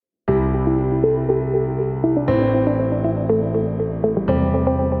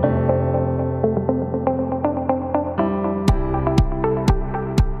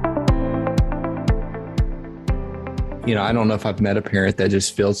I don't know if I've met a parent that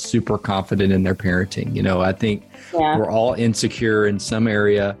just feels super confident in their parenting. I think we're all insecure in some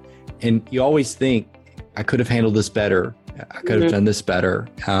area, and you always think, I could have handled this better. I could have done this better.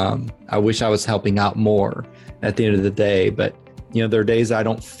 I wish I was helping out more at the end of the day, but there are days I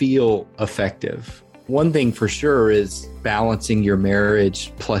don't feel effective. One thing for sure is balancing your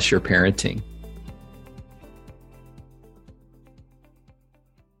marriage plus your parenting.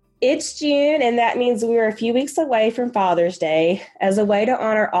 It's June, and that means we're a few weeks away from Father's Day. As a way to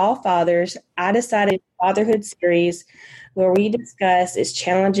honor all fathers, I decided a Fatherhood series where we discuss its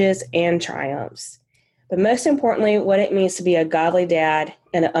challenges and triumphs, but most importantly, what it means to be a godly dad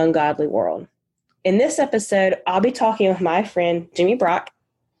in an ungodly world. In this episode, I'll be talking with my friend, Jimmy Brock.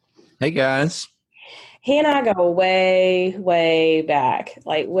 Hey, guys. He and I go way, way back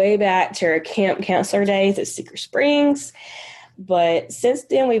to our camp counselor days at Secret Springs. But since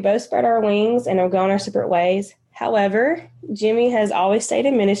then, we both spread our wings and have gone our separate ways. However, Jimmy has always stayed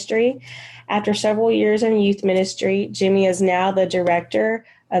in ministry. After several years in youth ministry, Jimmy is now the director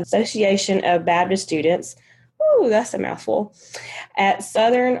of Association of Baptist Students. Ooh, that's a mouthful. At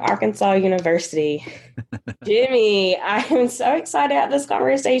Southern Arkansas University. Jimmy, I am so excited to have this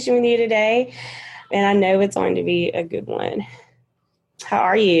conversation with you today, and I know it's going to be a good one. How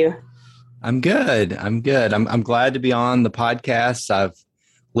are you? I'm good. I'm glad to be on the podcast. I've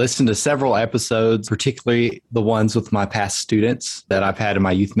listened to several episodes, particularly the ones with my past students that I've had in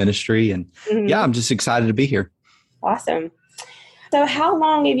my youth ministry. And I'm just excited to be here. Awesome. So how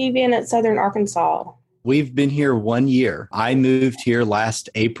long have you been at Southern Arkansas? We've been here 1 year. I moved here last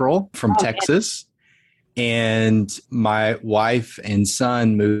April from Texas, and my wife and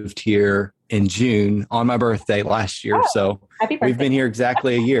son moved here in June on my birthday last year. So happy birthday. We've been here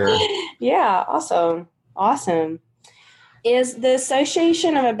exactly a year. Yeah, awesome. Is the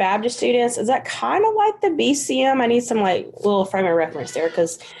Association of Baptist Students, is that kind of like the BCM? I need some little frame of reference there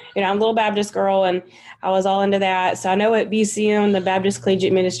because, I'm a little Baptist girl and I was all into that. So I know what BCM, the Baptist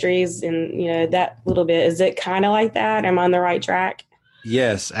Collegiate Ministries, and, that little bit, is it kind of like that? Am I on the right track?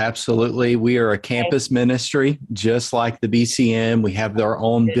 Yes, absolutely. We are a campus ministry, just like the BCM. We have our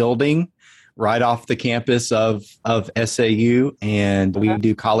own building right off the campus of SAU, and we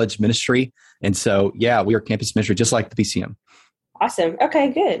do college ministry. And so, we are campus ministry, just like the BCM. Awesome.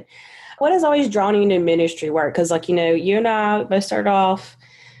 Okay, good. What has always drawn you into ministry work? Because you and I both started off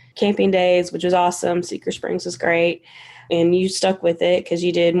camping days, which was awesome. Secret Springs was great. And you stuck with it because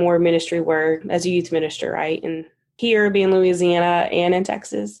you did more ministry work as a youth minister, right? And here being Louisiana and in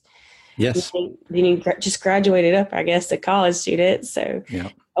Texas. Yes. Then you just graduated up, I guess, to college student. So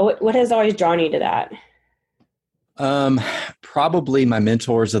what has always drawn you to that? Probably my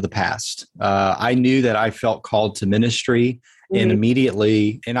mentors of the past. I knew that I felt called to ministry and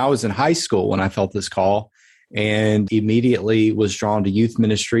immediately, and I was in high school when I felt this call, and immediately was drawn to youth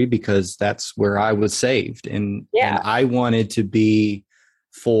ministry because that's where I was saved. And I wanted to be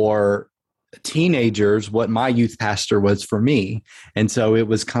for teenagers what my youth pastor was for me. And so it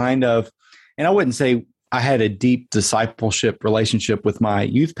was kind of, and I wouldn't say I had a deep discipleship relationship with my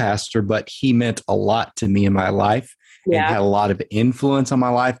youth pastor, but he meant a lot to me in my life and had a lot of influence on my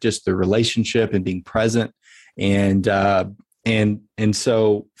life, just the relationship and being present. And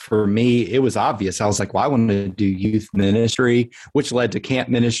so for me, it was obvious. I was like, well, I want to do youth ministry, which led to camp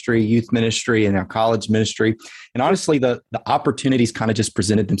ministry, youth ministry, and now college ministry. And honestly, the opportunities kind of just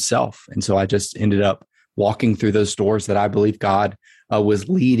presented themselves. And so I just ended up walking through those doors that I believe God was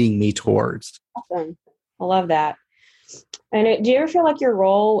leading me towards. Awesome. I love that. And do you ever feel like your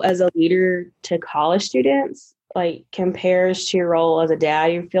role as a leader to college students compares to your role as a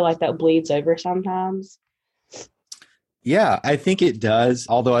dad? You feel like that bleeds over sometimes? Yeah, I think it does,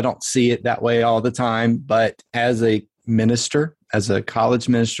 although I don't see it that way all the time. But as a minister, as a college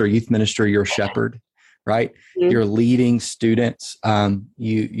minister, youth minister, you're a shepherd, right? You're leading students.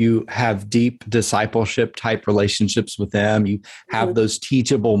 You have deep discipleship type relationships with them. You have those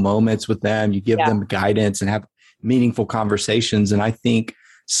teachable moments with them. You give them guidance and have meaningful conversations. And I think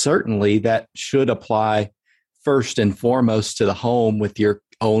certainly that should apply first and foremost to the home with your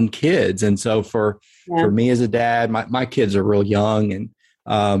own kids. And so for me as a dad, my kids are real young,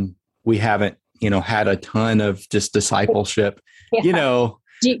 and we haven't, had a ton of just discipleship, deep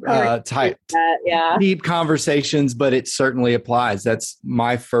deep conversations, but it certainly applies. That's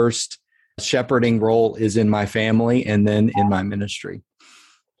my first shepherding role is in my family and then in my ministry.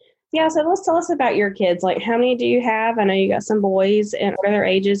 Yeah. So let's tell us about your kids. How many do you have? I know you got some boys, and what are their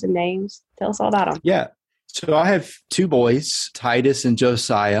ages and names? Tell us all about them. Yeah. So I have two boys, Titus and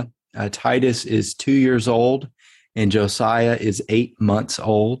Josiah. Titus is 2 years old and Josiah is 8 months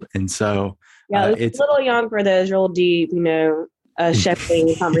old. And so Yeah, it's It's a little young for those real deep,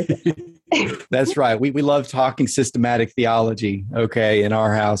 shepherding conversations. That's right. We love talking systematic theology, okay, in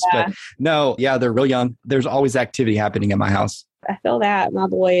our house. Yeah, But no, yeah, they're real young. There's always activity happening in my house. I feel that. My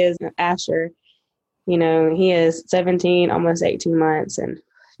boy is Asher. He is 17, almost 18 months and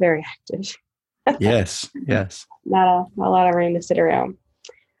very active. Yes, yes. Not a lot of room to sit around.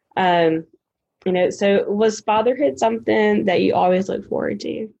 So was fatherhood something that you always look forward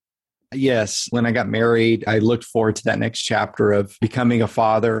to? Yes. When I got married, I looked forward to that next chapter of becoming a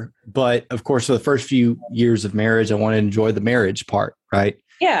father. But of course, for the first few years of marriage, I wanted to enjoy the marriage part, right?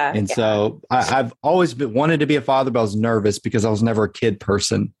 Yeah. And so I've always wanted to be a father, but I was nervous because I was never a kid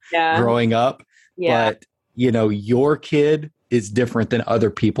person growing up. Yeah. But, your kid is different than other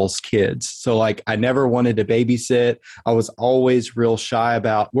people's kids. So like I never wanted to babysit. I was always real shy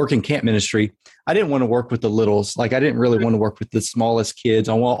about working camp ministry. I didn't want to work with the littles. Like I didn't really want to work with the smallest kids.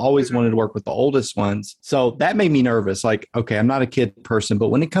 I always wanted to work with the oldest ones. So that made me nervous. Like, okay, I'm not a kid person, but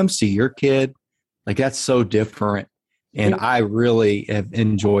when it comes to your kid, like that's so different. And I really have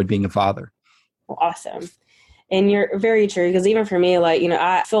enjoyed being a father. Awesome. And you're very true. Because even for me,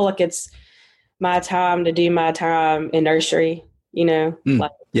 I feel like it's my time to do my time in nursery,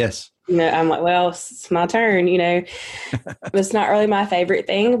 Yes. I'm like, well, it's my turn, It's not really my favorite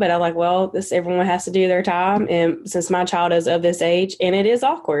thing, but I'm like, well, everyone has to do their time. And since my child is of this age, and it is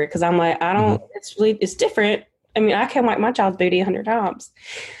awkward because I'm like, it's different. I mean, I can wipe my child's booty 100 times.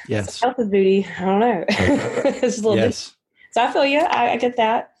 Yes. Someone else's booty, I don't know. It's a little different. So I feel you. I get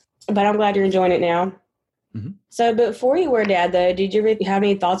that, but I'm glad you're enjoying it now. Mm-hmm. So before you were a dad, though, did you have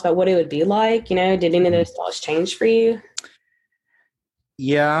any thoughts about what it would be like? Did any of those thoughts change for you?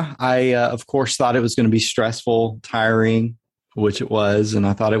 Yeah, I, of course, thought it was going to be stressful, tiring, which it was. And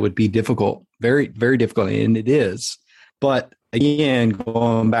I thought it would be difficult, very, very difficult. And it is. But again,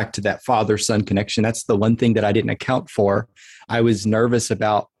 going back to that father-son connection, that's the one thing that I didn't account for. I was nervous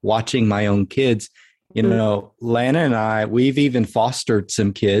about watching my own kids. Lana and I, we've even fostered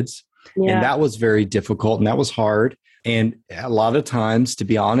some kids. Yeah. And that was very difficult and that was hard. And a lot of times, to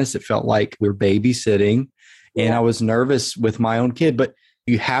be honest, it felt like we were babysitting and I was nervous with my own kid. But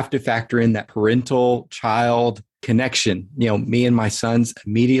you have to factor in that parental child connection. Me and my sons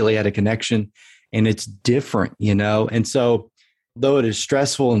immediately had a connection and it's different, And so though it is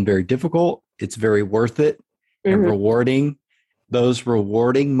stressful and very difficult, it's very worth it and rewarding. Those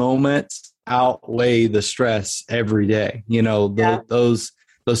rewarding moments outweigh the stress every day. Those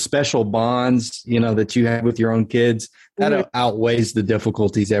special bonds, that you have with your own kids, that outweighs the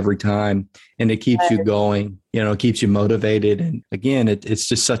difficulties every time. And it keeps you going, it keeps you motivated. And again, it's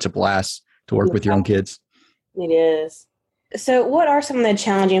just such a blast to work with your own kids. It is. So what are some of the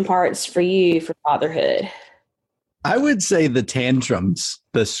challenging parts for you for fatherhood? I would say the tantrums,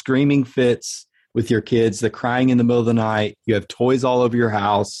 the screaming fits with your kids, the crying in the middle of the night. You have toys all over your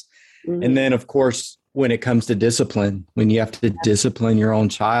house. And then, of course, when it comes to discipline, when you have to discipline your own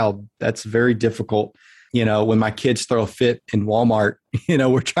child, that's very difficult. When my kids throw a fit in Walmart,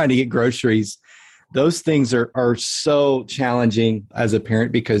 we're trying to get groceries. Those things are so challenging as a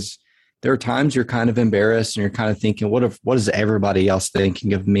parent because there are times you're kind of embarrassed and you're kind of thinking, what is everybody else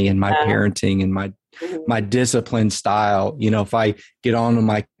thinking of me and my parenting and my discipline style? If I get on with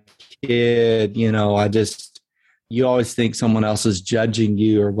my kid, you always think someone else is judging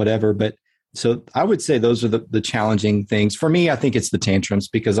you or whatever. But so I would say those are the challenging things. For me, I think it's the tantrums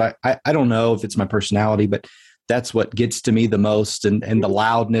because I don't know if it's my personality, but that's what gets to me the most. And the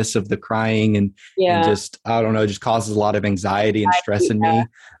loudness of the crying and just, I don't know, just causes a lot of anxiety and stress in me,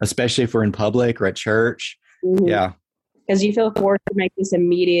 especially if we're in public or at church. Mm-hmm. Yeah. Because you feel forced to make this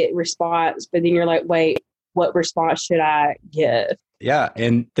immediate response, but then you're like, wait, what response should I give? Yeah.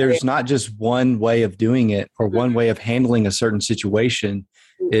 And there's not just one way of doing it or one way of handling a certain situation.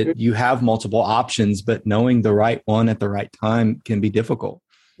 You have multiple options, but knowing the right one at the right time can be difficult.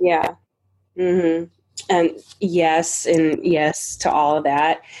 Yeah. Mm-hmm. And yes to all of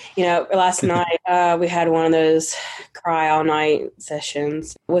that. Last night we had one of those cry all night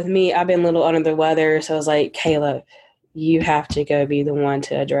sessions. With me, I've been a little under the weather, so I was like, Caleb, you have to go be the one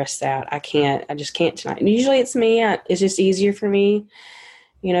to address that. I just can't tonight. And usually it's me. It's just easier for me.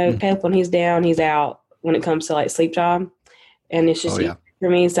 Caleb, when he's down, he's out when it comes to like sleep time. And it's just easier for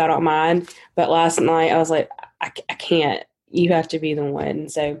me, so I don't mind. But last night I was like, I can't. You have to be the one.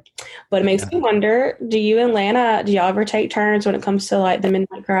 So, but it makes me wonder, do you and Lana, do y'all ever take turns when it comes to like the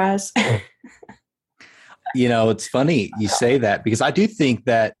midnight cries? It's funny you say that because I do think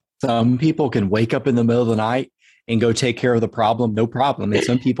that some people can wake up in the middle of the night and go take care of the problem, no problem. And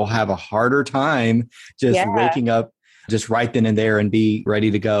some people have a harder time just waking up just right then and there and be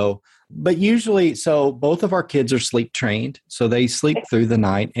ready to go. But usually, so both of our kids are sleep trained. So they sleep through the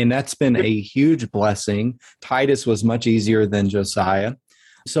night. And that's been a huge blessing. Titus was much easier than Josiah.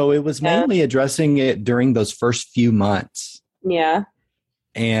 So it was mainly addressing it during those first few months. Yeah.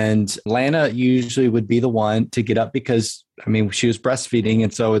 And Lana usually would be the one to get up because, I mean, she was breastfeeding.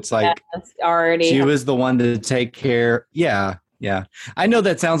 And so it's like she was the one to take care. Yeah. Yeah. I know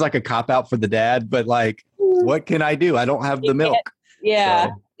that sounds like a cop out for the dad, but like, what can I do? I don't have the milk. Yeah.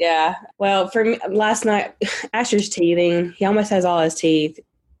 So. Yeah. Well, for me, last night, Asher's teething. He almost has all his teeth. It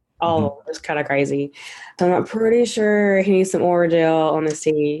was kind of crazy. So I'm pretty sure he needs some Orajel on his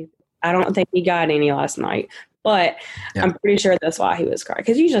teeth. I don't think he got any last night, but I'm pretty sure that's why he was crying.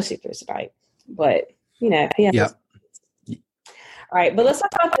 Because you usually see through tonight. But, he has all right, but let's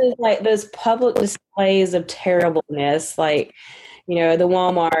talk about those public displays of terribleness, like, the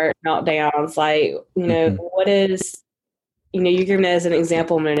Walmart meltdowns. Like, what is, you're giving it as an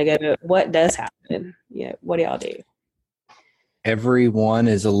example a minute ago, but what does happen? What do y'all do? Everyone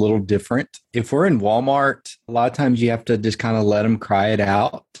is a little different. If we're in Walmart, a lot of times you have to just kind of let them cry it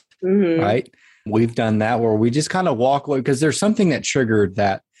out, right? We've done that where we just kind of walk away because there's something that triggered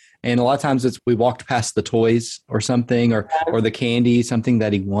that. And a lot of times we walked past the toys or something or the candy, something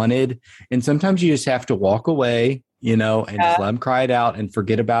that he wanted. And sometimes you just have to walk away, and just let them cry it out and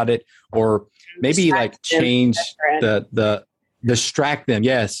forget about it. Or maybe change the distract them.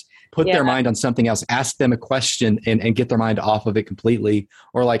 Yes. Put their mind on something else, ask them a question and get their mind off of it completely.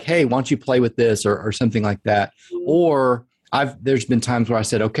 Or like, hey, why don't you play with this or something like that? Or there's been times where I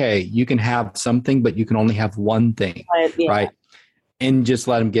said, okay, you can have something, but you can only have one thing, right? And just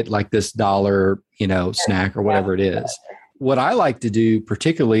let them get like this $1, snack or whatever it is. What I like to do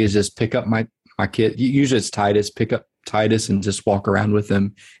particularly is just pick up my kid. Usually it's Titus, pick up Titus and just walk around with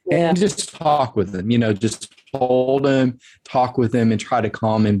him and just talk with him, just hold him, talk with him and try to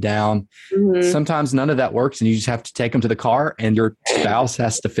calm him down. Sometimes none of that works and you just have to take him to the car and your spouse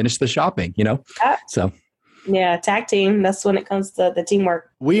has to finish the shopping, so. Yeah, tag team. That's when it comes to the teamwork.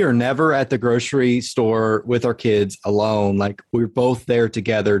 We are never at the grocery store with our kids alone. Like we're both there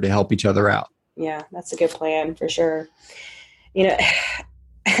together to help each other out. Yeah, that's a good plan for sure. I'm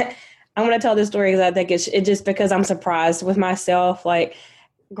going to tell this story because I think it's just because I'm surprised with myself. Like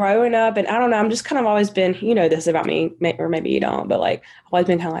growing up, and I don't know, I'm just kind of always been, this about me, or maybe you don't, but like I've always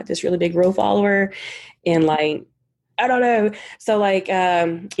been kind of like this really big rule follower, and like I don't know. So like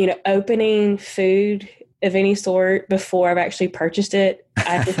opening food of any sort before I've actually purchased it.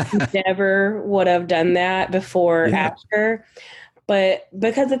 I just never would have done that before after. But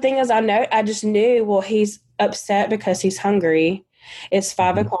because the thing is, I just knew, well, he's upset because he's hungry. It's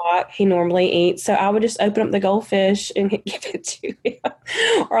 5 o'clock. He normally eats. So I would just open up the goldfish and give it to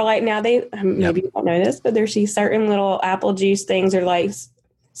him. Or like now maybe you don't know this, but there's these certain little apple juice things are like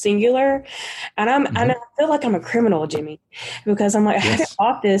singular. And I feel like I'm a criminal, Jimmy, because I'm like, I haven't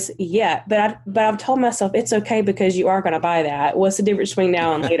bought this yet, but I've told myself it's okay because you are going to buy that. What's the difference between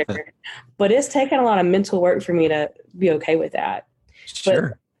now and later? But it's taken a lot of mental work for me to be okay with that.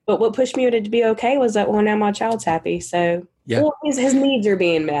 Sure. But what pushed me to be okay was that, well, now my child's happy. So his needs are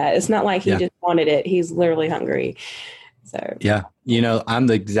being met. It's not like he just wanted it. He's literally hungry. So I'm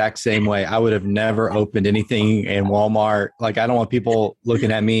the exact same way. I would have never opened anything in Walmart. Like I don't want people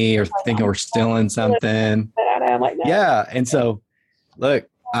looking at me or thinking we're stealing something. Yeah. And so look,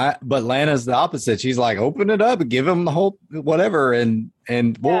 but Lana's the opposite. She's like, open it up and give him the whole whatever and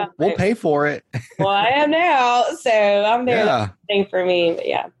we'll pay for it. Well, I am now. So I'm there. That's the thing for me. But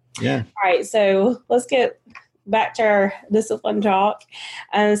yeah. All right. So let's get back to our discipline talk.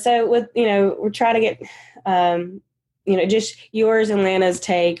 So with, we're trying to get, just yours and Lana's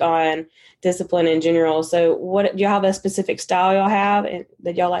take on discipline in general. So what do y'all have a specific style y'all have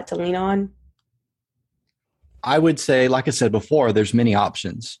that y'all like to lean on? I would say, like I said before, there's many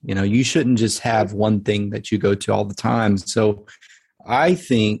options. You shouldn't just have one thing that you go to all the time. So I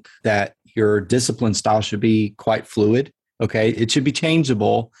think that your discipline style should be quite fluid. Okay. It should be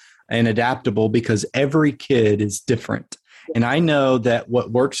changeable and adaptable because every kid is different. And I know that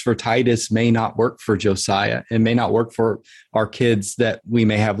what works for Titus may not work for Josiah and may not work for our kids that we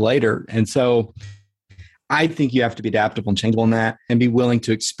may have later. And so I think you have to be adaptable and changeable in that and be willing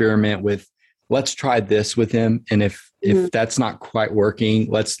to experiment with, let's try this with him. And if that's not quite working,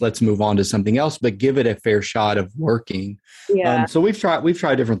 let's move on to something else, but give it a fair shot of working. Yeah. So we've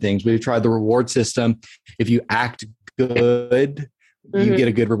tried different things. We've tried the reward system. If you act good, you get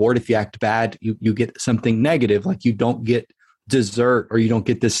a good reward. If you act bad, you get something negative, like you don't get dessert, or you don't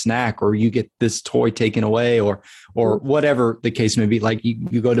get this snack, or you get this toy taken away, or whatever the case may be. Like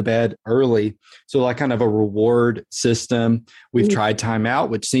you go to bed early. So like kind of a reward system. We've tried timeout,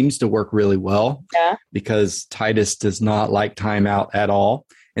 which seems to work really well because Titus does not like timeout at all.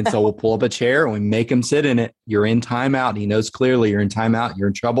 And so we'll pull up a chair and we make him sit in it. You're in timeout. He knows clearly you're in timeout. You're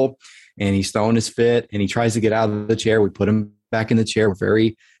in trouble. And he's throwing his fit and he tries to get out of the chair. We put him back in the chair. We're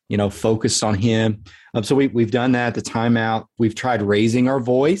very, focused on him. So we've done that, the timeout. We've tried raising our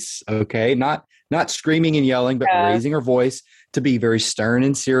voice. Okay. Not screaming and yelling, but raising our voice to be very stern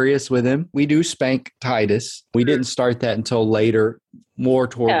and serious with him. We do spank Titus. We didn't start that until later, more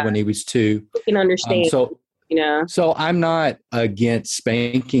toward when he was 2. You can understand. So I'm not against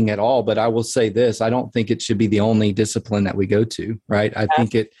spanking at all, but I will say this: I don't think it should be the only discipline that we go to, right? I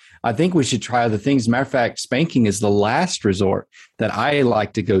think we should try other things. As a matter of fact, spanking is the last resort that I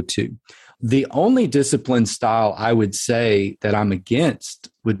like to go to. The only discipline style I would say that I'm against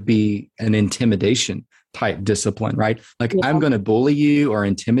would be an intimidation type discipline, right? Like I'm going to bully you or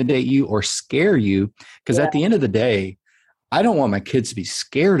intimidate you or scare you, because at the end of the day, I don't want my kids to be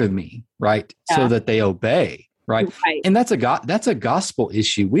scared of me, right? So that they obey, right? And that's a gospel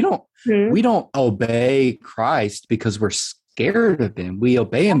issue. We don't obey Christ because we're scared of him. We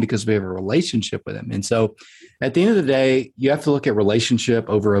obey him because we have a relationship with him. And so at the end of the day, you have to look at relationship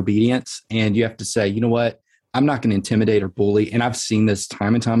over obedience, and you have to say, you know what? I'm not going to intimidate or bully. And I've seen this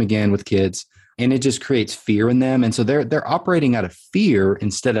time and time again with kids, and it just creates fear in them. And so they're operating out of fear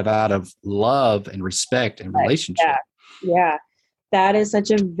instead of out of love and respect and relationship. Yeah, that is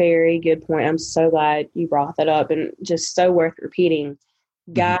such a very good point. I'm so glad you brought that up, and just so worth repeating.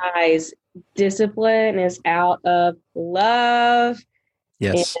 Guys, discipline is out of love.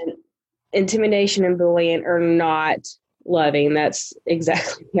 Yes. And intimidation and bullying are not loving. That's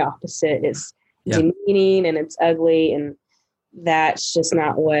exactly the opposite. It's demeaning and it's ugly, and that's just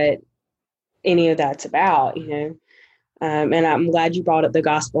not what any of that's about, And I'm glad you brought up the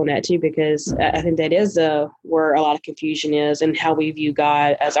gospel in that too, because I think that is where a lot of confusion is, and how we view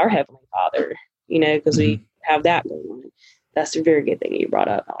God as our Heavenly Father, because we have that going on. That's a very good thing you brought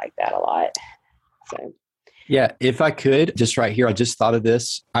up. I like that a lot. So, yeah, if I could, just right here, I just thought of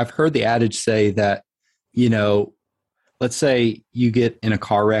this. I've heard the adage say that, let's say you get in a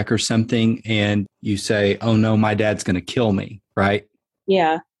car wreck or something and you say, oh no, my dad's going to kill me, right?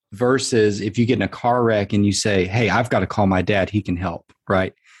 Yeah. Versus if you get in a car wreck and you say, hey, I've got to call my dad, he can help,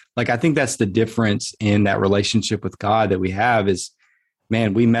 right? Like, I think that's the difference in that relationship with God that we have is,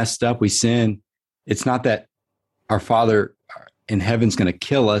 man, we messed up, we sinned. It's not that our Father in heaven's going to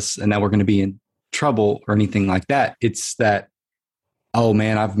kill us and that we're going to be in trouble or anything like that. It's that, oh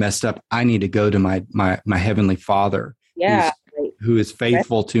man, I've messed up. I need to go to my Heavenly Father who is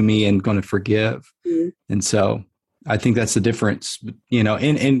faithful to me and going to forgive. And so I think that's the difference, and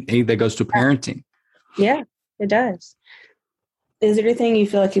that goes to parenting. Yeah, it does. Is there anything you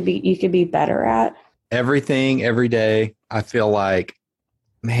feel like you could be better at? Everything, every day. I feel like,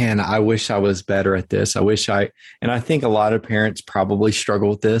 man, I wish I was better at this. And I think a lot of parents probably struggle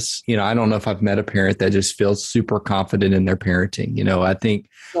with this. I don't know if I've met a parent that just feels super confident in their parenting. I think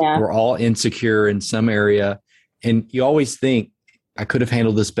we're all insecure in some area, and you always think, I could have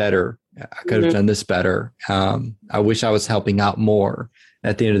handled this better. I could have done this better. I wish I was helping out more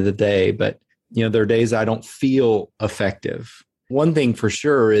at the end of the day. But, there are days I don't feel effective. One thing for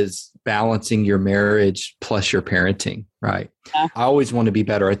sure is balancing your marriage plus your parenting, right? Yeah. I always want to be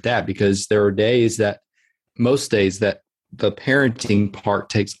better at that, because there are most days that the parenting part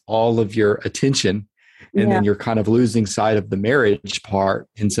takes all of your attention, and then you're kind of losing sight of the marriage part.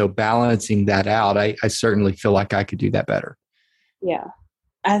 And so balancing that out, I certainly feel like I could do that better. Yeah.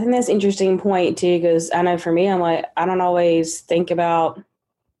 I think that's an interesting point too, because I know for me, I'm like, I don't always think about,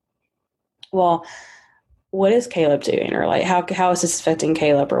 well, what is Caleb doing? Or like, how is this affecting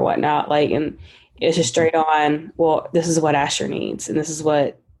Caleb or whatnot? Like, and it's just straight on, well, this is what Asher needs, and this is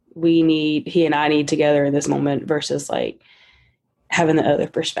what we need, he and I need together in this moment, versus like having the other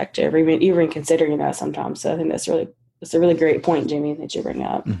perspective, or even considering that sometimes. So I think that's a really great point, Jimmy, that you bring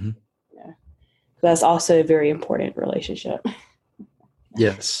up. That's also a very important relationship.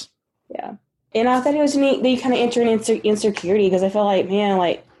 Yes. Yeah. And I thought it was neat that you kind of enter into insecurity, because I feel like, man,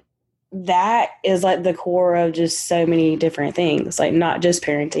 like that is like the core of just so many different things, like not just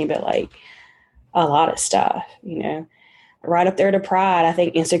parenting, but like a lot of stuff, right up there to pride. I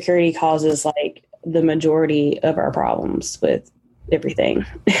think insecurity causes like the majority of our problems with everything.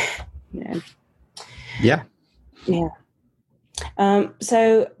 Yeah.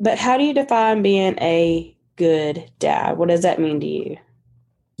 But how do you define being a good dad? What does that mean to you?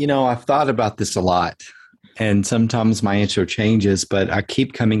 I've thought about this a lot, And sometimes my answer changes, but I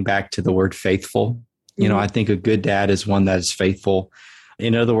keep coming back to the word faithful. You know, I think a good dad is one that is faithful.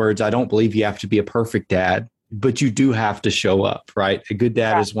 In other words, I don't believe you have to be a perfect dad, but you do have to show up, right? A good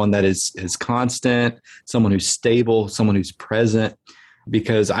dad is one that is constant, someone who's stable, someone who's present,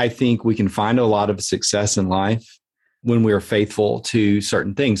 because I think we can find a lot of success in life when we are faithful to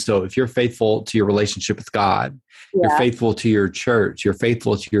certain things. So if you're faithful to your relationship with God, you're faithful to your church, you're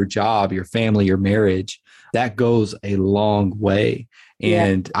faithful to your job, your family, your marriage, that goes a long way.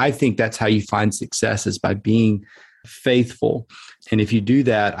 And I think that's how you find success, is by being faithful. And if you do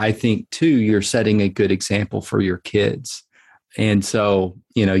that, I think too, you're setting a good example for your kids. And so,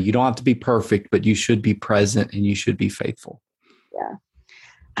 you know, you don't have to be perfect, but you should be present and you should be faithful. Yeah.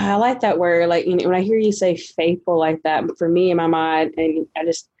 I like that word. Like, you know, when I hear you say faithful like that, for me in my mind, and I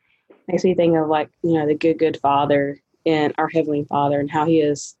just makes me think of, like, you know, the good Father and our Heavenly Father and how he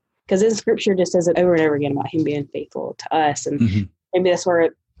is, because in scripture just says it over and over again about him being faithful to us. And maybe that's where,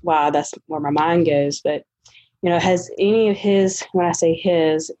 that's where my mind goes. But, you know, has any of his, when I say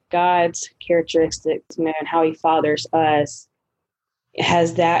his, God's characteristics, you know, and how he fathers us,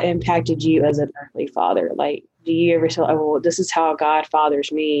 has that impacted you as an earthly father? Like, do you ever say, oh, well, this is how God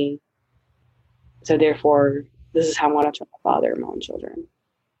fathers me, so therefore this is how I want to father my own children?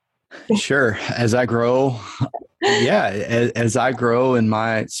 Sure. As I grow, as I grow in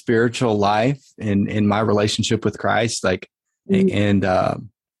my spiritual life and in my relationship with Christ, like, and,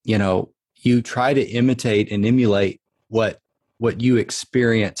 you know, you try to imitate and emulate what you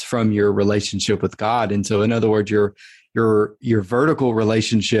experience from your relationship with God. And so, in other words, your vertical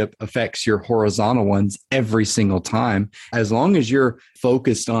relationship affects your horizontal ones every single time. As long as you're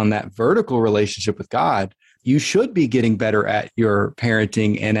focused on that vertical relationship with God, you should be getting better at your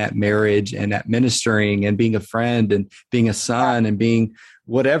parenting and at marriage and at ministering and being a friend and being a son and being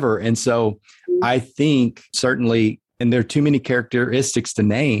whatever. And so I think certainly, and there are too many characteristics to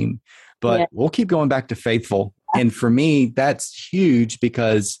name, but we'll keep going back to faithful. And for me, that's huge,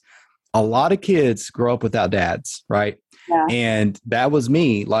 because a lot of kids grow up without dads, right? Yeah. And that was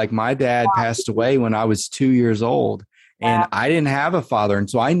me. Like, my dad passed away when I was 2 years old, and I didn't have a father. And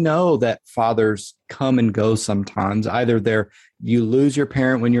so I know that fathers come and go sometimes. Either you lose your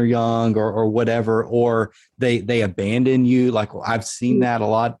parent when you're young or whatever, or they abandon you. Like, I've seen that a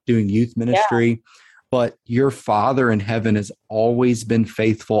lot doing youth ministry. Yeah. But your Father in heaven has always been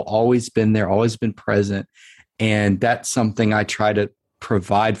faithful, always been there, always been present. And that's something I try to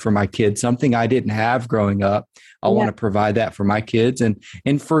provide for my kids, something I didn't have growing up. I want to provide that for my kids and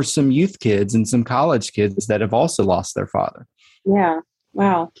for some youth kids and some college kids that have also lost their father. Yeah.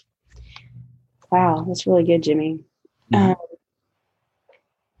 Wow. That's really good, Jimmy. You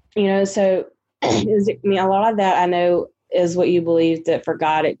know, so a lot of that I know is what you believe, that for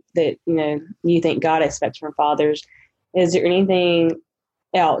God, that, you know, you think God expects from fathers. Is there anything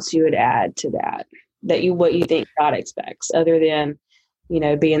else you would add to that what you think God expects, other than, you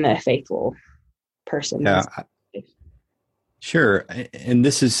know, being that faithful person? Yeah, sure. And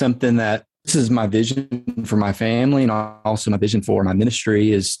this is my vision for my family, and also my vision for my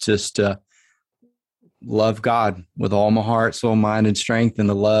ministry, is just to love God with all my heart, soul, mind, and strength, and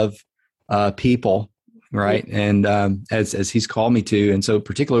to love people, right? And as he's called me to. And so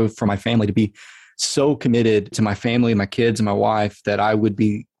particularly for my family, to be so committed to my family, my kids, and my wife, that I would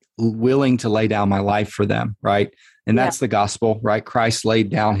be willing to lay down my life for them, right? And that's the gospel, right? Christ laid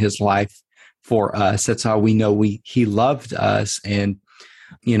down his life for us. That's how we know he loved us. And,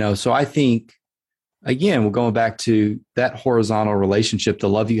 you know, so I think, again, we're going back to that horizontal relationship. The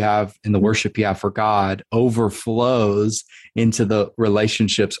love you have and the worship you have for God overflows into the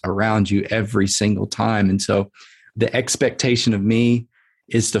relationships around you every single time. And so the expectation of me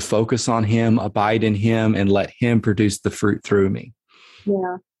is to focus on him, abide in him, and let him produce the fruit through me.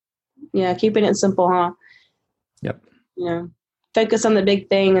 Yeah. Keeping it simple, huh? Yep. You know, focus on the big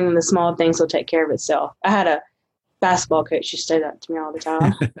thing, and then the small things will take care of itself. I had a basketball coach who said that to me all the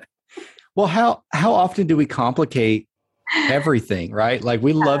time. Well, how often do we complicate everything, right? Like,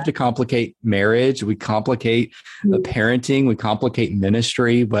 we love to complicate marriage. We complicate parenting. We complicate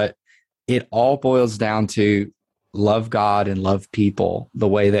ministry, but it all boils down to love God and love people the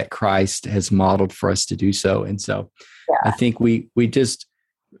way that Christ has modeled for us to do so. And so I think we just,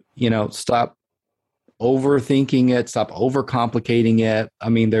 you know, stop overthinking it, stop overcomplicating it. I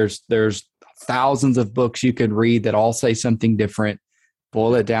mean, there's thousands of books you could read that all say something different.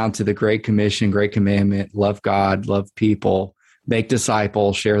 Boil it down to the Great Commission, Great Commandment: love God, love people, make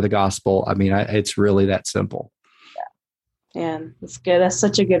disciples, share the gospel. I mean, it's really that simple. Yeah. And it's good. That's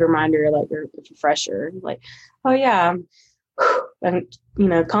such a good reminder, like a refresher. Like, oh yeah, and, you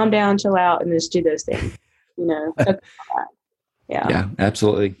know, calm down, chill out, and just do those things. Yeah. Yeah,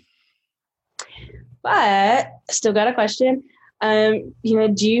 absolutely. But still got a question. Do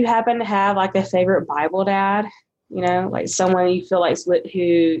you happen to have like a favorite Bible dad? Like someone you feel like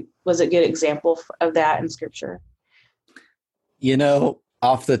who was a good example of that in scripture?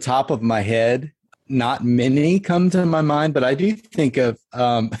 Off the top of my head, not many come to my mind, but I do think of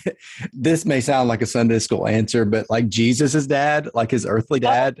this may sound like a Sunday school answer, but like Jesus's dad, like his earthly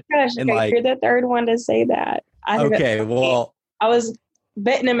dad. Oh gosh, And okay, like, you're the third one to say that. okay, well, I was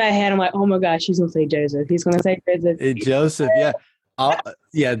betting in my head. I'm like, oh my gosh, he's gonna say Joseph. He's gonna say Joseph. Joseph, yeah.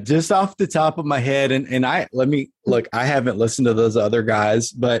 Yeah, just off the top of my head. And let me look, I haven't listened to those other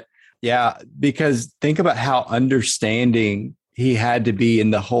guys, but yeah, because think about how understanding he had to be in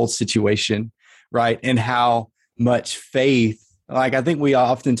the whole situation, right? And how much faith, like I think we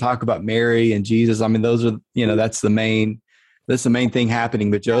often talk about Mary and Jesus. I mean, those are, that's the main thing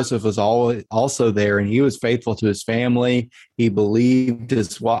happening. But Joseph was also there, and he was faithful to his family. He believed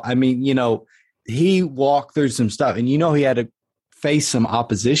he walked through some stuff, and he had to face some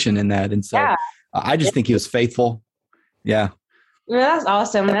opposition in that. And so I just think he was faithful. Yeah. Well, that's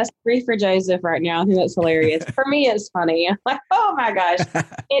awesome. That's 3 for Joseph right now. I think that's hilarious. For me, it's funny. I'm like, oh my gosh.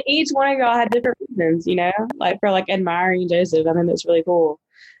 And each one of y'all had different reasons, like for like admiring Joseph. I think that's really cool.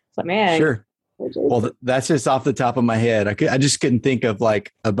 It's like, man. Sure. Well, that's just off the top of my head. I just couldn't think of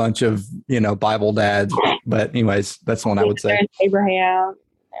like a bunch of, Bible dads. But anyways, that's one I would say. There's Abraham.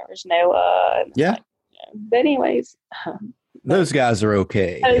 There was Noah. Yeah. But anyways. Those guys are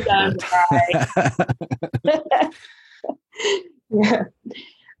okay. Those guys are right. Yeah.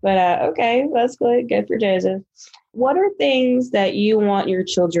 But okay, that's good. Good for Joseph. What are things that you want your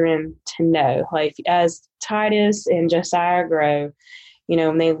children to know? Like as Titus and Josiah grow,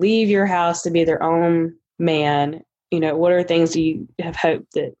 when they leave your house to be their own man, what are things you have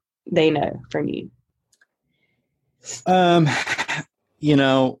hoped that they know from you?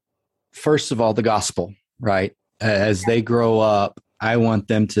 First of all, the gospel, right? As they grow up, I want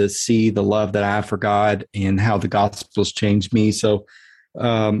them to see the love that I have for God and how the gospel's changed me. So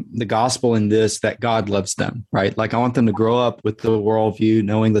the gospel in this, that God loves them, right? Like I want them to grow up with the worldview,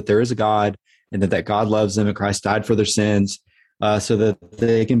 knowing that there is a God and that God loves them and Christ died for their sins so that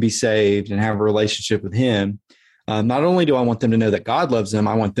they can be saved and have a relationship with him. Not only do I want them to know that God loves them,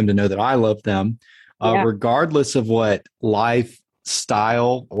 I want them to know that I love them, regardless of what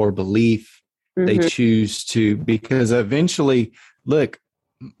lifestyle or belief they choose to, because eventually, look,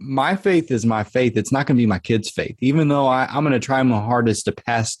 my faith is my faith. It's not going to be my kids' faith, even though I'm going to try my hardest to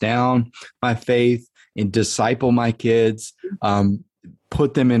pass down my faith and disciple my kids,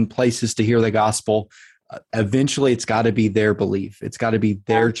 put them in places to hear the gospel. Eventually, it's got to be their belief. It's got to be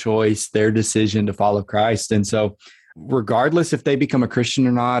their choice, their decision to follow Christ. And so regardless if they become a Christian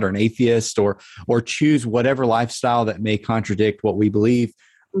or not, or an atheist, or choose whatever lifestyle that may contradict what we believe,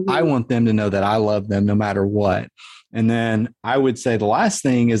 I want them to know that I love them no matter what. And then I would say the last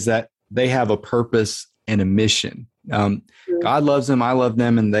thing is that they have a purpose and a mission. God loves them, I love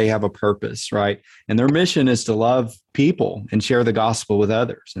them, and they have a purpose, right? And their mission is to love people and share the gospel with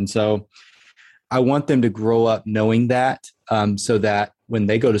others. And so I want them to grow up knowing that, so that when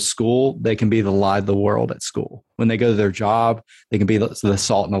they go to school, they can be the light of the world at school. When they go to their job, they can be the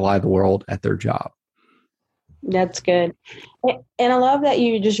salt and the light of the world at their job. That's good. And I love that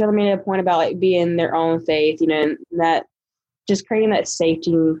you just really made a point about like being their own faith, and that just creating that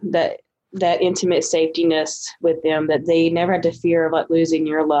safety, that intimate safetyness with them, that they never had to fear of like losing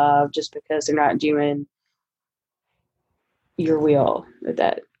your love just because they're not doing your will.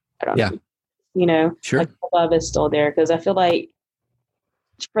 That I don't know, sure. Like the love is still there, because I feel like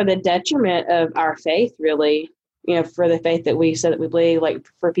for the detriment of our faith, really, for the faith that we said that we believe, like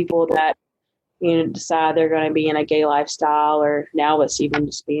for people that decide they're going to be in a gay lifestyle, or now it's even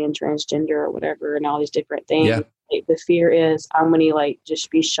just being transgender or whatever, and all these different things. Yeah. Like, the fear is I'm going to like just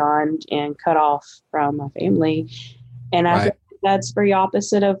be shunned and cut off from my family. And I think that's very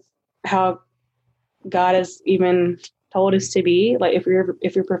opposite of how God has even told us to be. Like if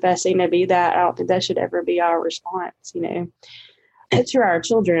you're professing to be that, I don't think that should ever be our response, to our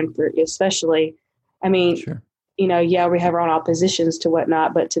children, especially. I mean, sure. We have our own oppositions to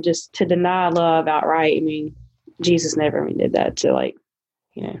whatnot, but to deny love outright, I mean, Jesus never did that to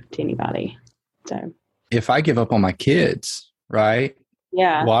to anybody. So if I give up on my kids, right?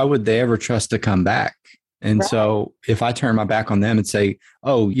 Yeah. Why would they ever trust to come back? And so if I turn my back on them and say,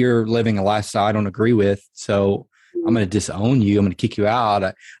 oh, you're living a lifestyle I don't agree with, so I'm going to disown you, I'm going to kick you out,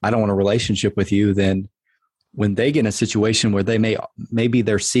 I don't want a relationship with you, then when they get in a situation where maybe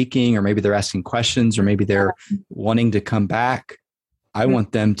they're seeking, or maybe they're asking questions, or maybe they're wanting to come back, I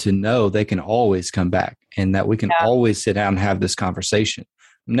want them to know they can always come back. and that we can always sit down and have this conversation.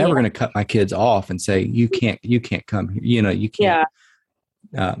 I'm never going to cut my kids off and say, you can't come here. You can't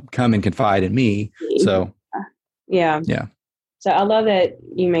come and confide in me. So, yeah. So I love that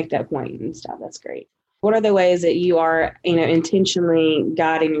you make that point and stuff. That's great. What are the ways that you are, intentionally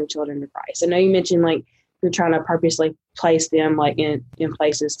guiding your children to Christ? I know you mentioned like you're trying to purposely place them like in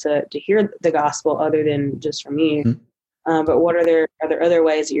places to hear the gospel other than just from you. Mm-hmm. But are there other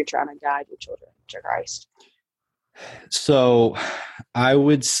ways that you're trying to guide your children to Christ? So I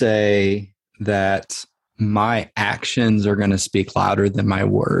would say that my actions are going to speak louder than my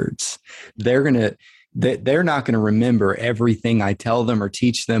words. They're not going to remember everything I tell them or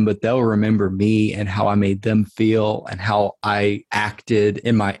teach them, but they'll remember me and how I made them feel and how I acted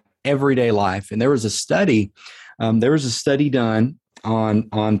in my everyday life. And there was a study done on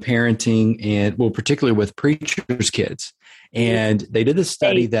parenting and particularly with preachers' kids. And they did this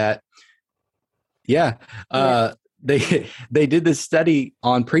study that, they did this study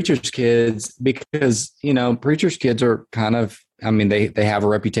on preachers' kids because, preachers' kids are kind of, they have a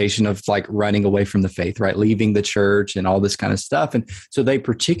reputation of like running away from the faith, right? Leaving the church and all this kind of stuff. And so they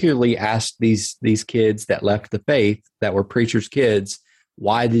particularly asked these kids that left the faith that were preachers' kids,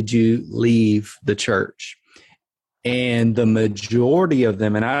 why did you leave the church? And the majority of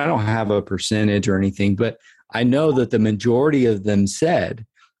them, and I don't have a percentage or anything, but I know that the majority of them said,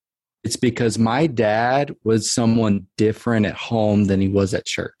 it's because my dad was someone different at home than he was at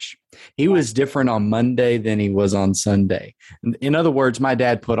church. He was different on Monday than he was on Sunday. In other words, my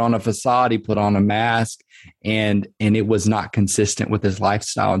dad put on a facade, he put on a mask, and it was not consistent with his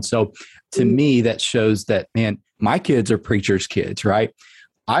lifestyle. And so to me, that shows that, man, my kids are preachers' kids, right?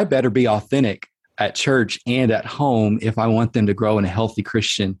 I better be authentic at church and at home if I want them to grow in a healthy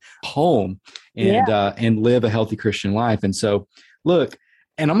Christian home and live a healthy Christian life. And so, look,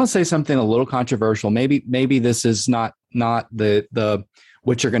 and I'm going to say something a little controversial. Maybe this is not the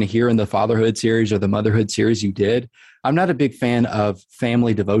what you're going to hear in the fatherhood series or the motherhood series you did. I'm not a big fan of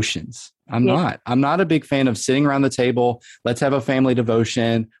family devotions. I'm not a big fan of sitting around the table. Let's have a family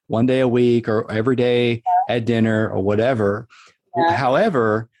devotion one day a week or every day at dinner or whatever. Yeah.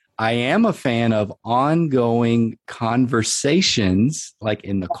 However, I am a fan of ongoing conversations, like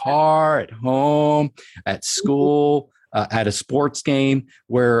in the car, at home, at school, at a sports game,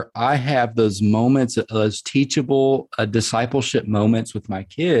 where I have those moments, those teachable discipleship moments with my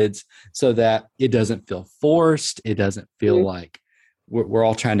kids so that it doesn't feel forced. It doesn't feel like we're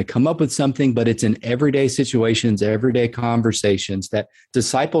all trying to come up with something, but it's in everyday situations, everyday conversations. That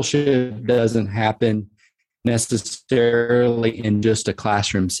discipleship doesn't happen necessarily in just a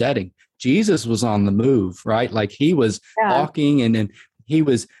classroom setting. Jesus was on the move, right? Like he was walking and he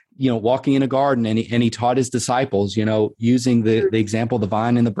was, walking in a garden and he taught his disciples, using the example of the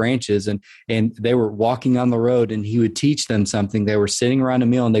vine and the branches, and they were walking on the road and he would teach them something. They were sitting around a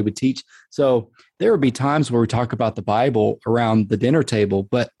meal and they would teach. So there would be times where we talk about the Bible around the dinner table,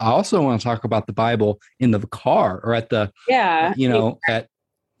 but I also want to talk about the Bible in the car or at the, at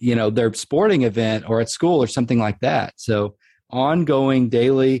their sporting event or at school or something like that. So ongoing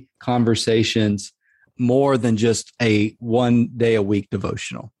daily conversations more than just a one day a week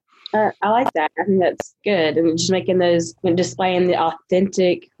devotional. I like that. I think that's good. And just making those, displaying the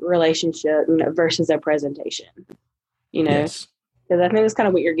authentic relationship versus a presentation, Yes. Because I think that's kind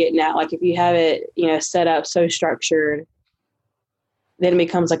of what you're getting at. Like if you have it, set up so structured, then it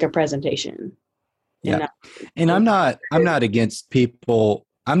becomes like a presentation. Yeah. And I'm not against people.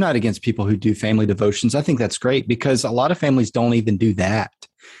 I'm not against people who do family devotions. I think that's great because a lot of families don't even do that.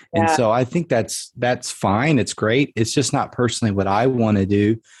 And so I think that's fine. It's great. It's just not personally what I want to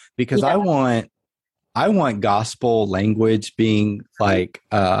do because I want gospel language being like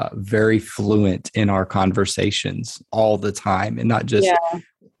very fluent in our conversations all the time and not just,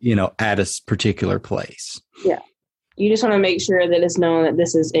 at a particular place. Yeah. You just want to make sure that it's known that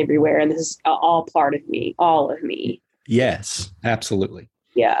this is everywhere and this is all part of me, all of me. Yes, absolutely.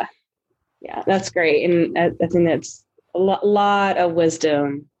 Yeah. Yeah, that's great. And I think that's a lot of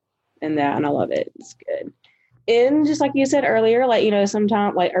wisdom in that. And I love it. It's good. And just like you said earlier, like,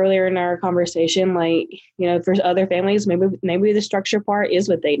 sometimes like earlier in our conversation, like, for other families, maybe the structure part is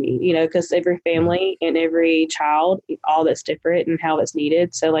what they need, because every family and every child, all that's different and how it's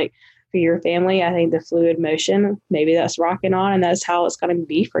needed. So like for your family, I think the fluid motion, maybe that's rocking on and that's how it's going to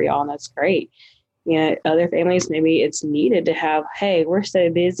be for y'all. And that's great. Other families, maybe it's needed to have, hey, we're so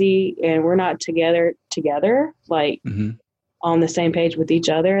busy and we're not together, like on the same page with each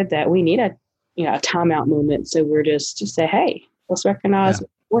other that we need a timeout moment. So we're just to say, hey, let's recognize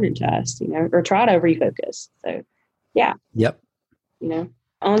what's important to us, or try to refocus. So, yeah. Yep.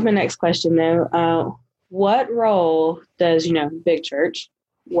 On to my next question though. what role does, big church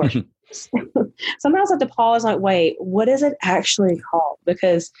worship? Sometimes I have to pause, like, wait, what is it actually called?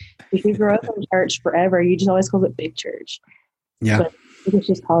 Because if you grow up in church forever, you just always call it big church. Yeah. But it's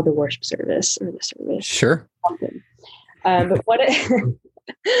just called the worship service or the service. Sure. Something. But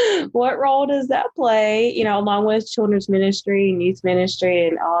what role does that play, along with children's ministry and youth ministry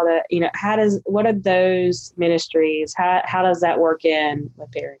and all that, what are those ministries? How does that work in with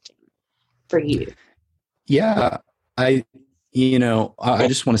parenting for you? Yeah. I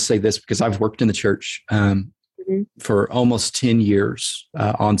just want to say this because I've worked in the church for almost 10 years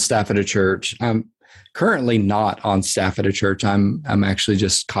on staff at a church. I'm currently not on staff at a church. I'm actually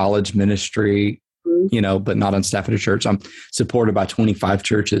just college ministry, but not on staff at a church. I'm supported by 25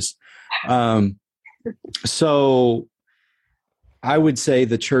 churches. So I would say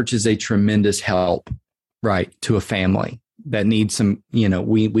the church is a tremendous help, right, to a family that needs some,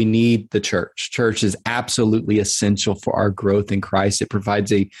 we need the church. Church is absolutely essential for our growth in Christ. It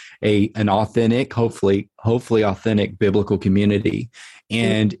provides an authentic, hopefully authentic biblical community,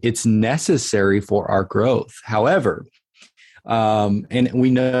 and it's necessary for our growth. However, and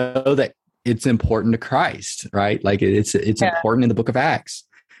we know that it's important to Christ, right? Like it's important in the book of Acts.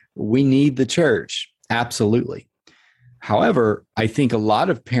 We need the church. Absolutely. However, I think a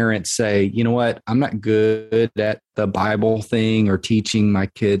lot of parents say, you know what, I'm not good at the Bible thing or teaching my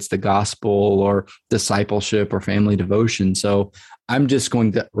kids the gospel or discipleship or family devotion. So I'm just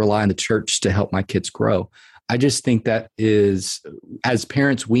going to rely on the church to help my kids grow. I just think that is, as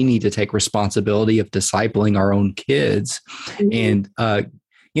parents, we need to take responsibility of discipling our own kids. And, and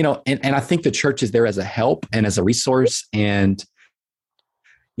I think the church is there as a help and as a resource. And,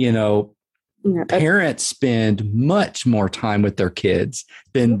 parents spend much more time with their kids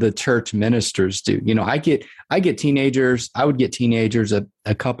than the church ministers do. I get teenagers. I would get teenagers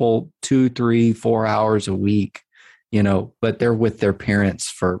a couple, 2, 3, 4 hours a week, but they're with their parents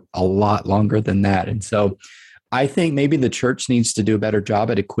for a lot longer than that. And so I think maybe the church needs to do a better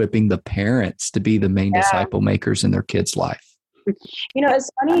job at equipping the parents to be the main disciple makers in their kids' life. It's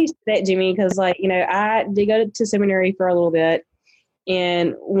funny you say that, Jimmy, because I did go to seminary for a little bit.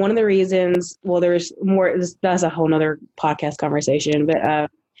 And one of the reasons, there's more, that's a whole nother podcast conversation, but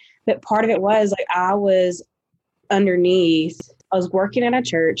part of it was I was working at a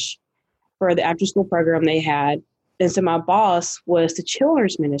church for the after school program they had. And so my boss was the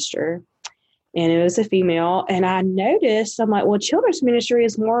children's minister, and it was a female. And I noticed, I'm like, well, children's ministry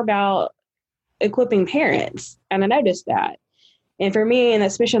is more about equipping parents. And I noticed that. And for me, and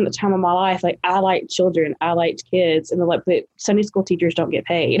especially in the time of my life, I like children, I liked kids, and but Sunday school teachers don't get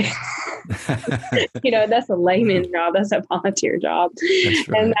paid. That's a layman job. That's a volunteer job. That's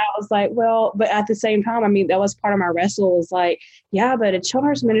right. And I was like, well, but at the same time, that was part of my wrestle was but a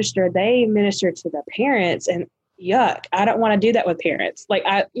children's minister, they minister to the parents, and yuck, I don't want to do that with parents.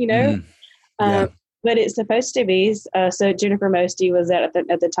 But it's supposed to be. So Jennifer Mosty was at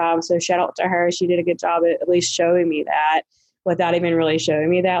the time. So shout out to her. She did a good job at least showing me that, without even really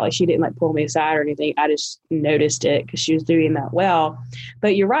showing me that. She didn't pull me aside or anything. I just noticed it because she was doing that well.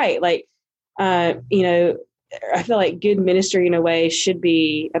 But you're right. I feel like good ministry in a way should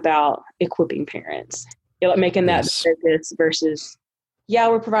be about equipping parents. Making that focus versus,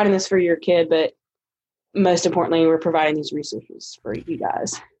 we're providing this for your kid, but most importantly, we're providing these resources for you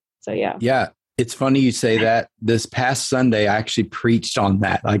guys. So, yeah. Yeah. It's funny you say that. This past Sunday, I actually preached on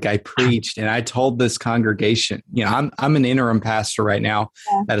that. I preached and I told this congregation, I'm an interim pastor right now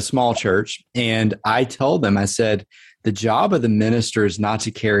at a small church. And I told them, I said, the job of the minister is not to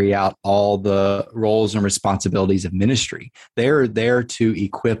carry out all the roles and responsibilities of ministry. They're there to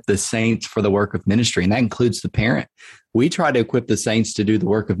equip the saints for the work of ministry. And that includes the parent. We try to equip the saints to do the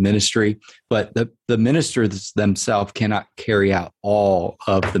work of ministry, but the ministers themselves cannot carry out all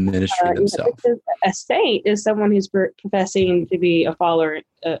of the ministry themselves. A saint is someone who's professing to be a follower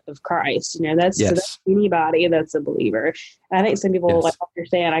of Christ. That's anybody that's a believer. And I think some people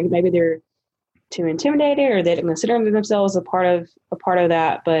understand. Maybe they're too intimidated, or they don't consider themselves a part of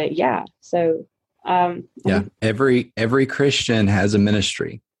that. But so every Christian has a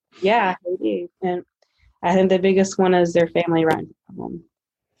ministry. Yeah, they do, and I think the biggest one is their family run.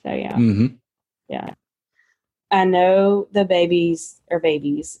 So yeah. I know the babies.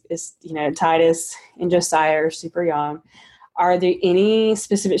 Is Titus and Josiah are super young. Are there any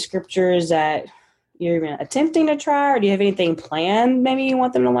specific scriptures that you're even attempting to try, or do you have anything planned? Maybe you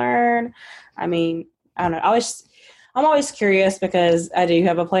want them to learn. I don't know. I'm always curious because I do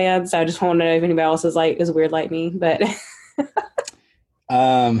have a plan, so I just want to know if anybody else is weird like me. But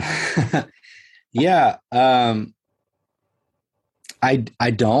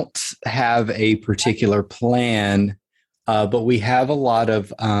I don't have a particular plan, but we have a lot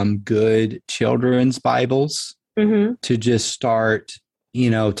of good children's Bibles to just start.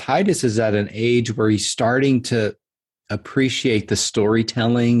 Titus is at an age where he's starting to appreciate the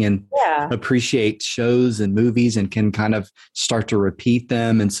storytelling and appreciate shows and movies and can kind of start to repeat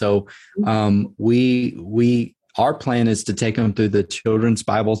them. And so our plan is to take them through the children's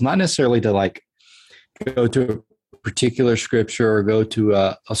Bibles, not necessarily to like go to a particular scripture or go to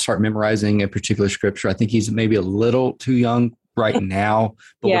I'll start memorizing a particular scripture. I think he's maybe a little too young right now,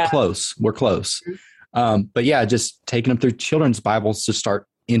 but we're close. We're close. But yeah, just taking them through children's Bibles to start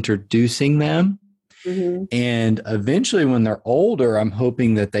introducing them. And eventually when they're older, I'm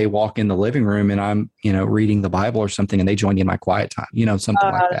hoping that they walk in the living room and I'm, reading the Bible or something and they join in my quiet time, something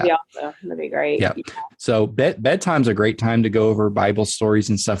like that. Yeah, that'd be great. Yeah. So bedtime's a great time to go over Bible stories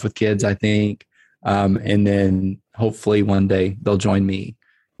and stuff with kids, I think. And then hopefully one day they'll join me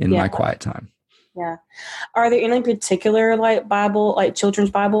in my quiet time. Yeah. Are there any particular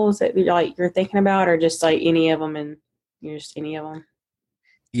children's Bibles that you're thinking about, or just like any of them and you're just any of them?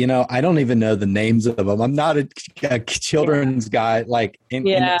 I don't even know the names of them. I'm not a children's guy.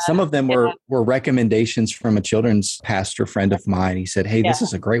 And some of them were recommendations from a children's pastor friend of mine. He said, "Hey, this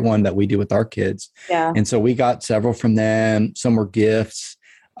is a great one that we do with our kids." Yeah. And so we got several from them. Some were gifts.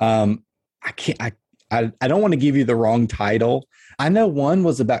 I don't want to give you the wrong title. I know one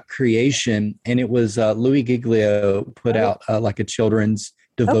was about creation, and it was Louis Giglio put out like a children's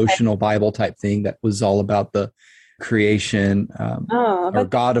devotional Bible type thing that was all about the creation or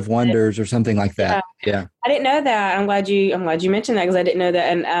God of Wonders or something like that. Yeah. I didn't know that. I'm glad you mentioned that, because I didn't know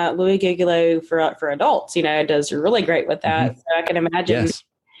that. And Louis Giglio for adults, does really great with that. So I can imagine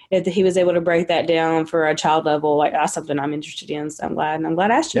if he was able to break that down for a child level, like that's something I'm interested in. So I'm glad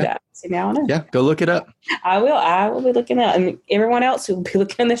I asked you that. See, now I know. Yeah, go look it up. I will be looking at, and everyone else who will be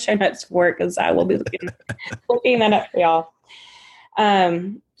looking in the show notes for it, because I will be looking that up for y'all.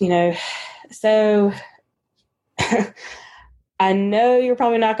 So I know you're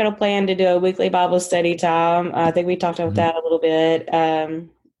probably not going to plan to do a weekly Bible study time. I think we talked about that a little bit.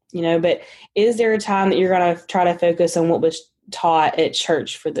 But is there a time that you're going to try to focus on what was taught at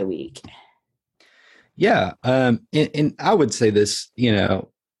church for the week? Yeah. And I would say this,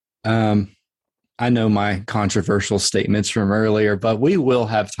 I know my controversial statements from earlier, but we will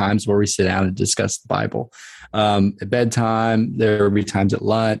have times where we sit down and discuss the Bible. At bedtime, there will be times at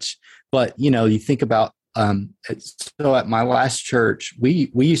lunch, but you think about, so at my last church, we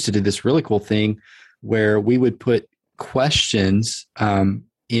used to do this really cool thing where we would put questions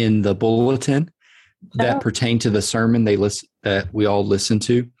in the bulletin that pertain to the sermon that we all listened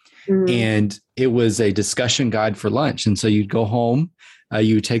to. And it was a discussion guide for lunch. And so you'd go home,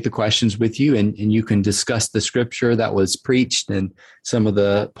 you would take the questions with you, and you can discuss the scripture that was preached and some of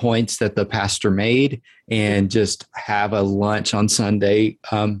the points that the pastor made, and just have a lunch on Sunday,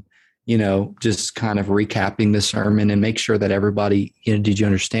 just kind of recapping the sermon and make sure that everybody, did you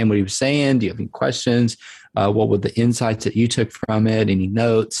understand what he was saying? Do you have any questions? What were the insights that you took from it? Any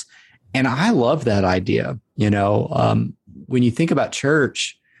notes? And I love that idea. When you think about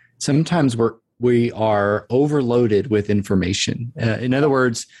church, sometimes we are overloaded with information. In other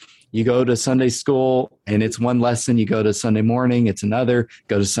words, you go to Sunday school and it's one lesson. You go to Sunday morning, it's another.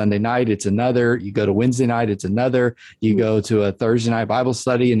 Go to Sunday night, it's another. You go to Wednesday night, it's another. You go to a Thursday night Bible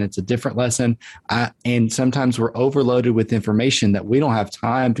study and it's a different lesson. And sometimes we're overloaded with information that we don't have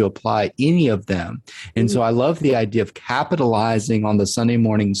time to apply any of them. And so I love the idea of capitalizing on the Sunday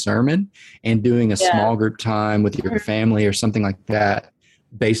morning sermon and doing a small group time with your family or something like that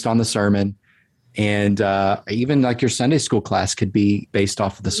based on the sermon. And even like your Sunday school class could be based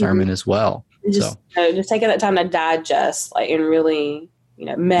off of the sermon as well. Just taking that time to digest, and really,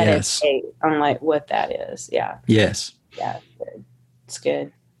 meditate on what that is. Yeah. Yes. Yeah. Good. It's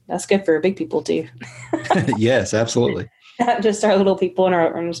good. That's good for big people too. Yes, absolutely. Not just our little people in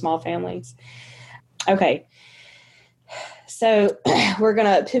our small families. Okay. So we're going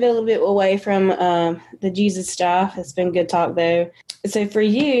to pivot a little bit away from the Jesus stuff. It's been good talk though. So for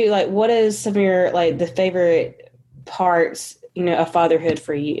you, what is some of your, the favorite parts, of fatherhood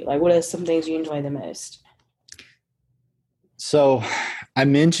for you? What are some things you enjoy the most? So I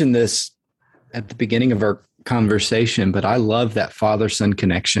mentioned this at the beginning of our conversation, but I love that father-son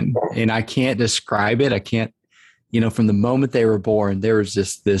connection, and I can't describe it. I can't, from the moment they were born, there was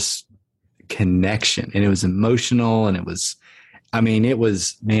just this connection, and it was emotional, and I mean, it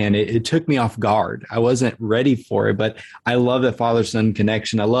was, man, it took me off guard. I wasn't ready for it, but I love that father-son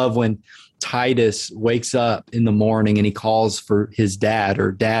connection. I love when Titus wakes up in the morning and he calls for his dad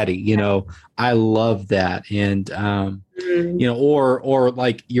or daddy, I love that. And, or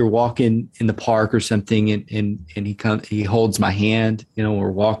like you're walking in the park or something and he holds my hand,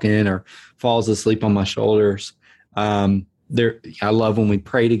 we're walking or falls asleep on my shoulders. I love when we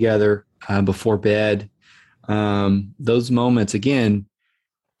pray together before bed. Those moments, again,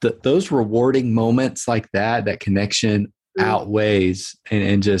 those rewarding moments like that connection outweighs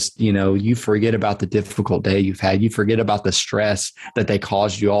and just, you forget about the difficult day you've had. You forget about the stress that they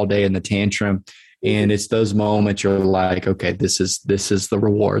caused you all day in the tantrum. And it's those moments you're like, okay, this is the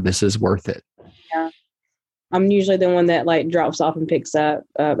reward. This is worth it. Yeah. I'm usually the one that like drops off and picks up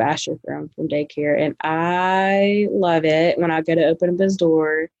Asher from daycare. And I love it when I go to open up his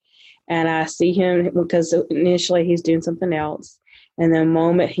door and I see him, because initially he's doing something else. And the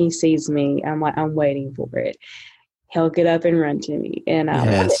moment he sees me, I'm like, I'm waiting for it. He'll get up and run to me. And I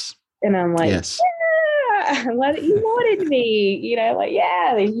love it. And I'm like, yes. Yeah, what you wanted me,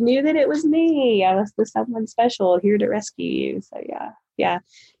 yeah, you knew that it was me. I was someone special here to rescue you. So yeah.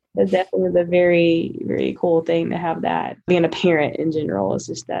 It's definitely a very, very cool thing to have that. Being a parent in general is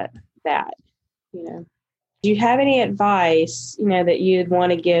just that. Do you have any advice, that you'd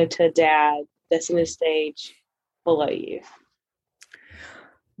want to give to a dad that's in a stage below you?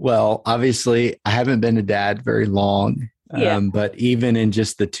 Well, obviously, I haven't been a dad very long, but even in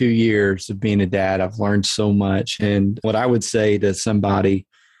just the 2 years of being a dad, I've learned so much. And what I would say to somebody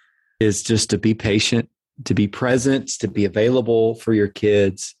is just to be patient, to be present, to be available for your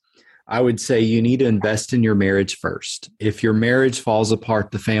kids. I would say you need to invest in your marriage first. If your marriage falls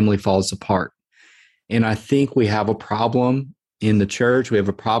apart, the family falls apart. And I think we have a problem in the church. We have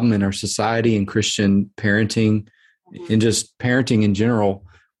a problem in our society and Christian parenting and just parenting in general,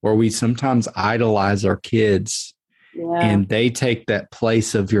 where we sometimes idolize our kids and they take that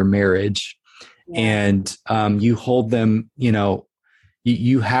place of your marriage and you hold them,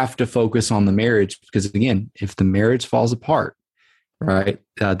 you have to focus on the marriage because, again, if the marriage falls apart, right,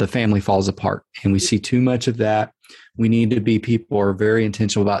 the family falls apart. And we see too much of that. We need to be people who are very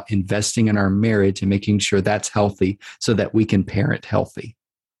intentional about investing in our marriage and making sure that's healthy so that we can parent healthy.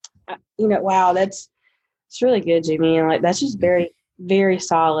 Wow, it's really good, Jimmy. And like, that's just very, very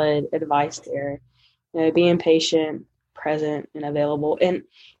solid advice there. Being patient, present, and available. And,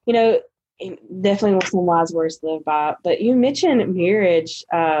 definitely some wise words to live by. But you mentioned marriage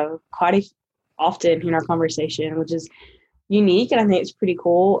quite often in our conversation, which is unique. And I think it's pretty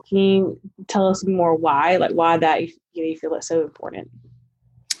cool. Can you tell us more why that you feel it's so important?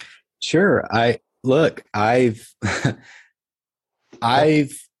 Sure. I've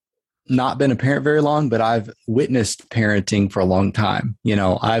not been a parent very long, but I've witnessed parenting for a long time.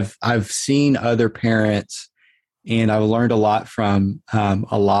 I've seen other parents and I've learned a lot from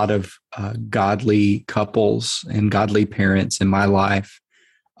a lot of godly couples and godly parents in my life.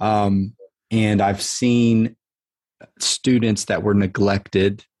 And I've seen students that were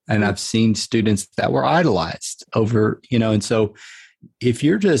neglected and I've seen students that were idolized over, and so if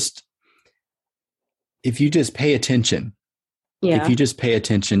you just pay attention, if you just pay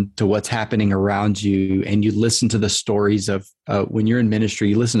attention to what's happening around you and you listen to the stories of when you're in ministry,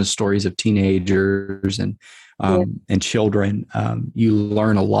 you listen to stories of teenagers and children, you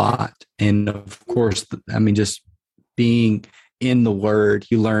learn a lot. And of course, just being in the Word,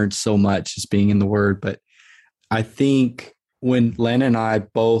 you learn so much just being in the Word. But I think when Len and I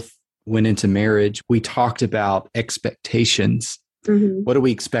both went into marriage, we talked about expectations. Mm-hmm. What do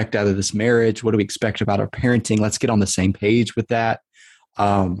we expect out of this marriage? What do we expect about our parenting? Let's get on the same page with that.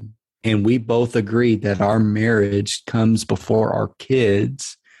 And we both agreed that our marriage comes before our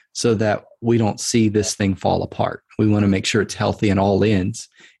kids so that we don't see this thing fall apart. We want to make sure it's healthy in all ends.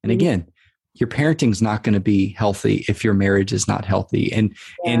 And again, your parenting is not going to be healthy if your marriage is not healthy. And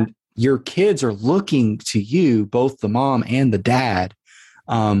your kids are looking to you, both the mom and the dad,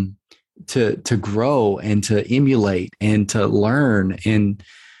 to grow and to emulate and to learn. And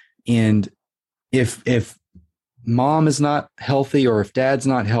if mom is not healthy or if dad's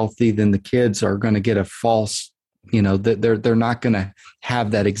not healthy, then the kids are going to get a false, they're not going to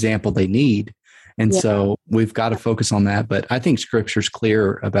have that example they need. And so we've got to focus on that. But I think Scripture's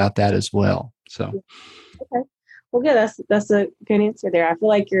clear about that as well. So. Okay. Well, good. That's a good answer there. I feel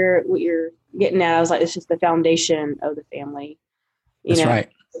like what you're getting at is like, it's just the foundation of the family. That's right.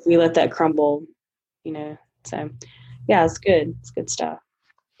 If we let that crumble, so yeah, it's good. It's good stuff.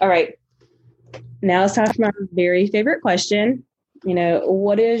 All right. Now it's time for my very favorite question.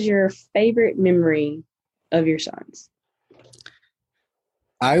 What is your favorite memory of your sons?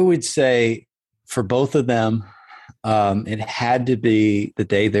 I would say for both of them, it had to be the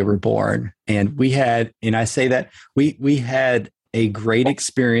day they were born. And we had, and I say that we had a great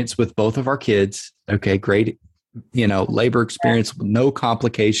experience with both of our kids. Okay, great, labor experience, no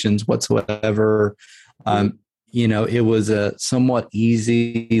complications whatsoever. It was a somewhat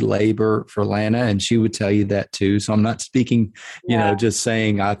easy labor for Lana, and she would tell you that too. So I'm not speaking, just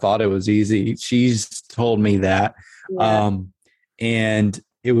saying I thought it was easy. She's told me that. Yeah. And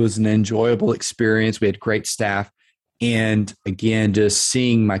it was an enjoyable experience. We had great staff. And again, just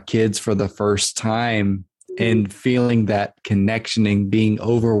seeing my kids for the first time and feeling that connection and being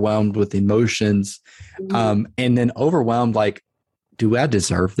overwhelmed with emotions. And then overwhelmed, like, do I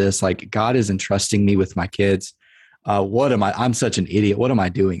deserve this? Like, God is entrusting me with my kids. What am I? I'm such an idiot. What am I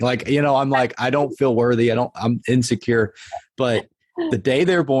doing? Like, I'm like, I don't feel worthy. I'm insecure. But the day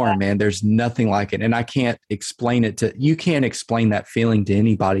they're born, man, there's nothing like it. And I can't explain it you can't explain that feeling to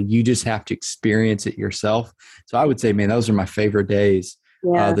anybody. You just have to experience it yourself. So I would say, man, those are my favorite days.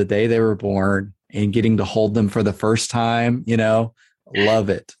 Yeah. The day they were born and getting to hold them for the first time, love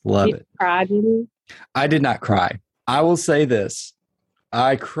it. Love it. Cry, did you? I did not cry. I will say this.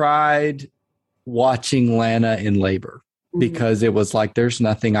 I cried watching Lana in labor because it was like, there's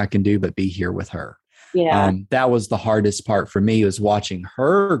nothing I can do but be here with her. Yeah. That was the hardest part for me, was watching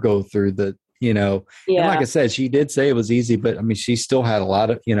her go through the, and like I said, she did say it was easy, but I mean, she still had a lot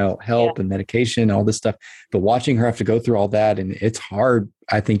of, help and medication and all this stuff, but watching her have to go through all that. And it's hard,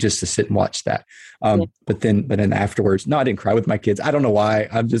 I think, just to sit and watch that. But then afterwards, no, I didn't cry with my kids. I don't know why.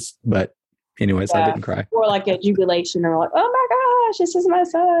 But anyways, I didn't cry. Or like a jubilation, or like, oh my gosh, this is my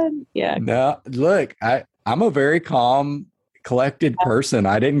son. Yeah. No, look, I'm a very calm, collected person.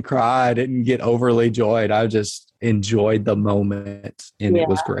 I didn't cry. I didn't get overly joyed. I just enjoyed the moment, and it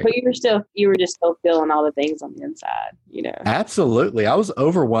was great. But you were just still feeling all the things on the inside, Absolutely. I was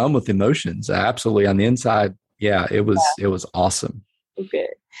overwhelmed with emotions. Absolutely. On the inside. Yeah, it was awesome. Good.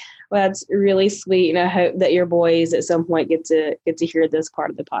 Well, that's really sweet. And I hope that your boys at some point get to hear this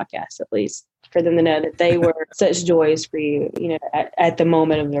part of the podcast, at least for them to know that they were such joys for you, at the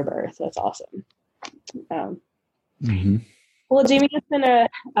moment of their birth. That's awesome. Well, Jimmy, it's been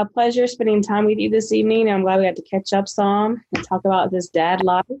a pleasure spending time with you this evening. I'm glad we got to catch up some and talk about this dad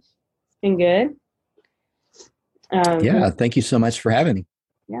life. It's been good. Thank you so much for having me.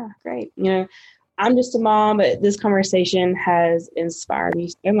 Yeah, great. I'm just a mom, but this conversation has inspired me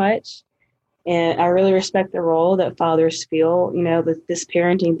so much. And I really respect the role that fathers feel, that this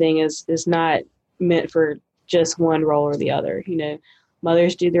parenting thing is not meant for just one role or the other.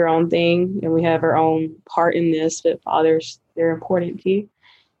 Mothers do their own thing, and we have our own part in this, but fathers, they're important too.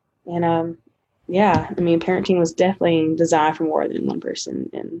 And parenting was definitely designed for more than one person.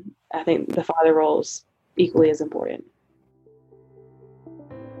 And I think the father role is equally as important.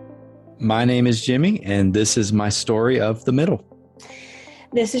 My name is Jimmy, and this is my story of the middle.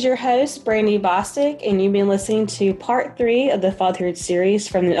 This is your host, Brandy Bostic, and you've been listening to part 3 of the Fatherhood series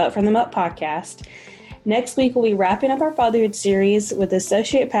from the Up From Them Up podcast. Next week, we'll be wrapping up our Fatherhood series with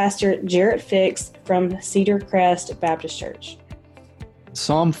Associate Pastor Jarrett Fix from Cedar Crest Baptist Church.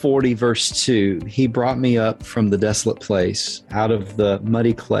 Psalm 40, verse 2, He brought me up from the desolate place, out of the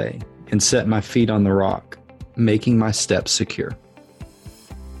muddy clay, and set my feet on the rock, making my steps secure.